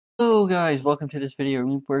Hello guys, welcome to this video.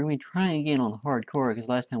 We're going to be trying again on hardcore because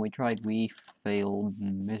last time we tried we failed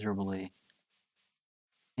miserably.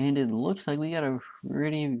 And it looks like we got a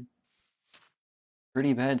pretty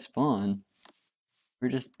bad spawn. We're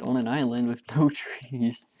just on an island with no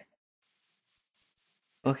trees.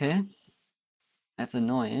 Okay, that's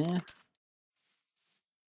annoying.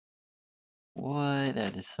 What?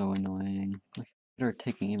 That is so annoying. Look at our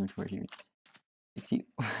taking inventory here. It's you.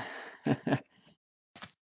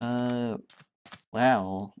 uh,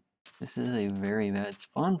 wow. This is a very bad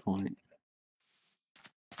spawn point.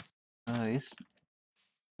 I guess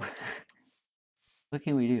what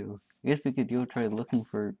can we do? I guess we could go try looking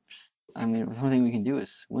for. I mean, the only thing we can do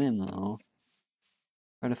is swim, though.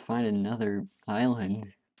 Try to find another island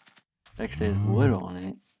that actually has wood on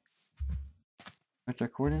it. What's our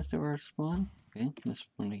coordinates to our spawn? Okay, just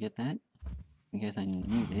want to get that. I guess I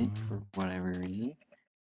need it for whatever reason.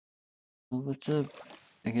 Well, what's up?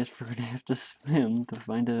 I guess we're gonna have to swim to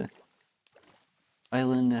find a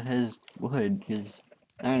island that has wood, because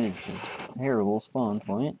that is just a terrible spawn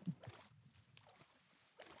point.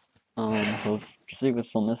 So let's see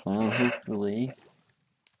what's on this island. Hopefully,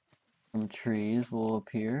 some trees will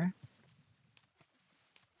appear.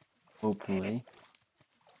 Hopefully.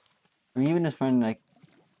 Or even just find like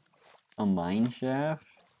a mine shaft.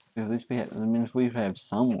 At least we have, I mean, if we have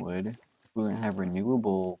some wood, we wouldn't have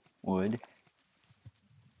renewable wood,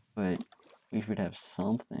 but we should have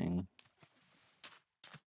something.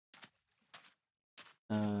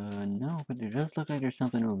 No, but it does look like there's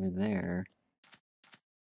something over there.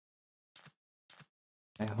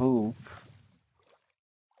 I hope.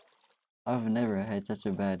 I've never had such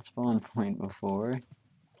a bad spawn point before.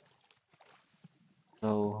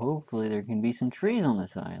 So hopefully there can be some trees on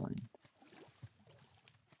this island.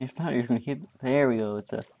 If not, you're just gonna keep. There we go.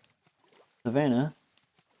 It's a savanna,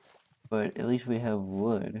 but at least we have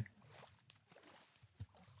wood.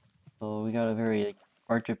 So we got a very like,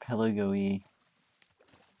 archipelago-y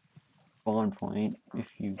spawn point, if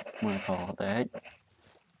you want to call it that.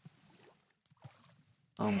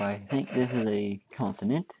 But I think this is a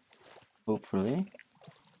continent, hopefully.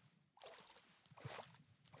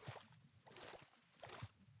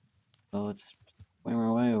 So let's swim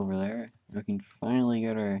our way over there. We can finally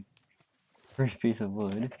get our first piece of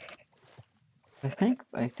wood.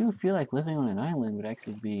 I do feel like living on an island would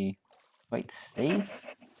actually be quite safe.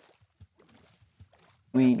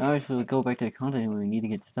 I mean, obviously we'll go back to the continent when we need to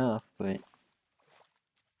get stuff, but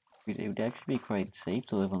it would actually be quite safe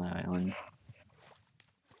to live on that island.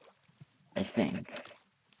 I think.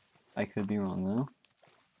 I could be wrong though.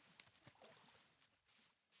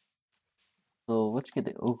 So let's get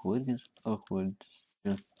the oak wood, because oak wood's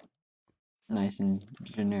just nice and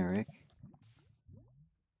generic.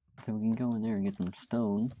 So we can go in there and get some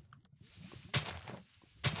stone.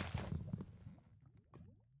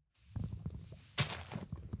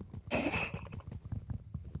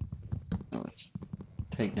 So let's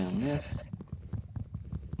take down this.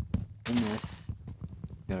 And this.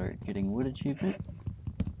 Got our getting wood achievement.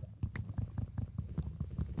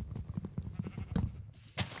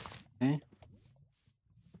 Okay.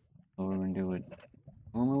 So we're gonna do what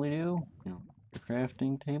normally do. You know, the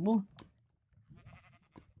crafting table.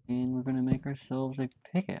 And we're gonna make ourselves a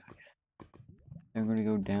pickaxe. And we're gonna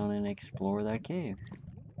go down and explore that cave.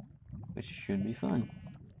 Which should be fun.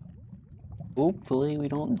 Hopefully we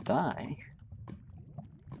don't die.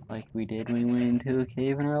 Like we did when we went into a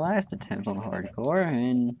cave in our last attempt on hardcore,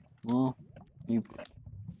 and, well,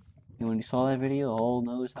 when you saw that video, all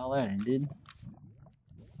knows how that ended.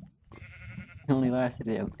 It only lasted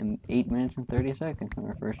 8 minutes and 30 seconds on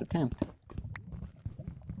our first attempt.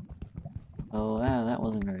 So, that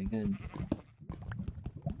wasn't very good.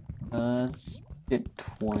 Let's get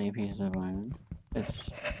 20 pieces of iron. That's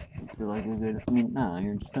feel like a good, I mean, not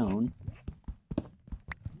iron, stone.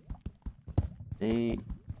 8,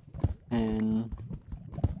 10,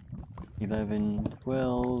 11,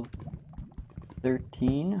 12,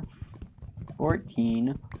 13,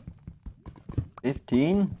 14,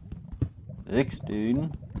 15,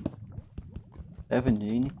 16,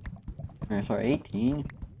 17, sorry, 18,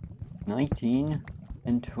 19,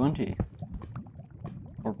 and 20.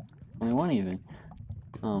 Or 21 even.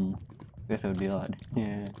 I guess that would be odd.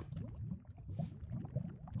 Yeah.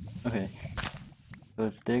 Okay. So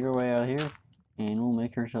let's dig our way out of here, and we'll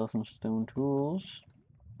make ourselves some stone tools,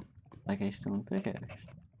 like a stone pickaxe,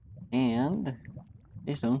 and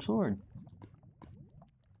a stone sword.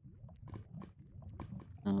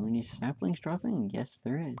 Any saplings dropping? Yes,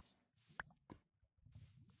 there is.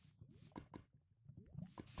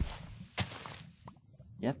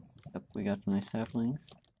 Yep, we got some nice saplings.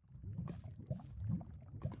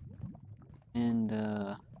 And,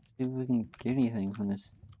 see if we can get anything from this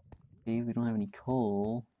cave. We don't have any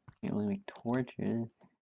coal. Can't really make torches.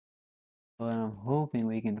 But I'm hoping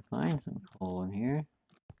we can find some coal in here.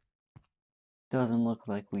 Doesn't look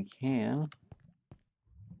like we can.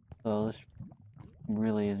 So this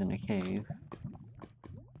really isn't a cave.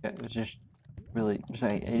 It's just really,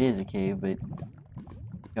 sorry, it is a cave, but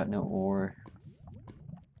got no ore.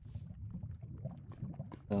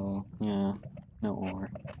 So, yeah, no ore.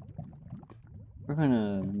 We're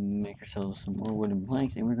gonna make ourselves some more wooden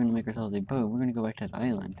planks, and we're gonna make ourselves a boat. We're gonna go back to that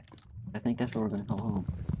island. I think that's what we're gonna call home.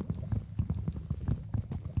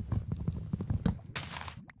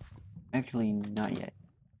 Actually, not yet.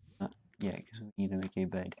 Not yet, because we need to make a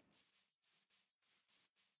bed.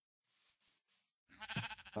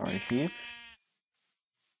 Sorry, sheep.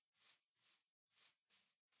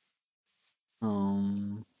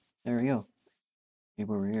 There we go. Sheep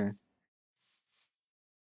over here.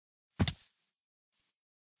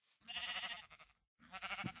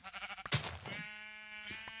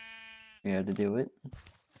 We had to do it.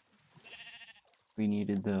 We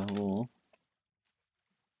needed the hole.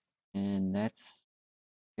 And that's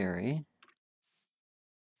scary.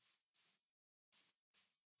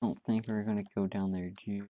 I don't think we're gonna go down there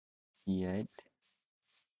yet.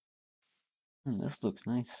 This looks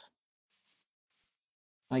nice.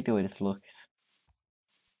 I like the way this looks.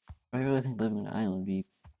 I really think living on an island would be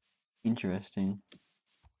interesting.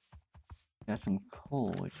 Got some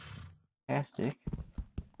coal, which is fantastic.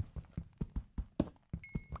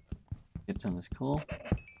 Get some of this coal.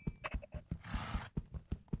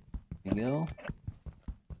 There we go.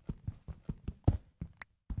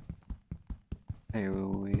 There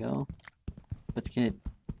we go. Let's get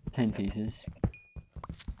 10 pieces.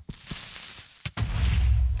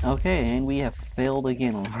 Okay, and we have failed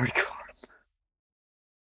again on hardcore.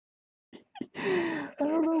 I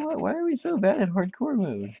don't know why are we so bad at hardcore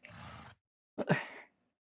mode?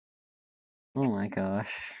 Oh my gosh.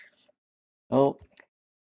 Oh,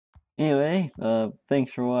 anyway,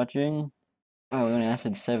 thanks for watching. Oh, we only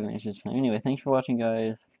lasted 7 minutes this time. Anyway, thanks for watching,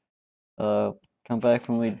 guys. Come back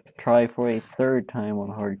when we try for a third time on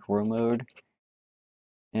hardcore mode.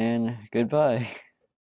 And goodbye.